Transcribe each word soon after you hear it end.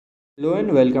Hello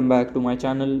and welcome back to my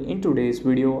channel. In today's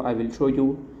video, I will show you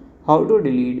how to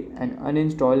delete and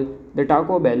uninstall the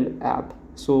Taco Bell app.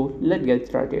 So let's get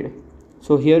started.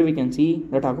 So here we can see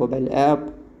the Taco Bell app.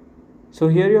 So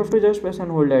here you have to just press and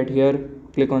hold that here.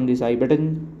 Click on this I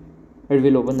button. It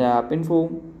will open the app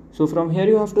info. So from here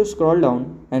you have to scroll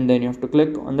down and then you have to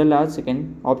click on the last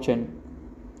second option.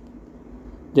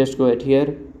 Just go at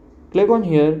here. Click on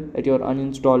here at your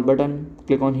uninstall button.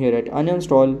 Click on here at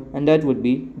uninstall and that would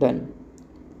be done.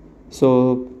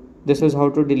 So this is how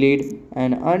to delete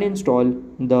and uninstall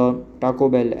the Taco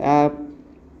Bell app.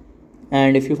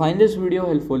 And if you find this video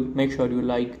helpful, make sure you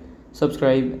like,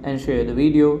 subscribe and share the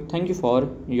video. Thank you for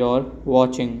your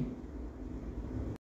watching.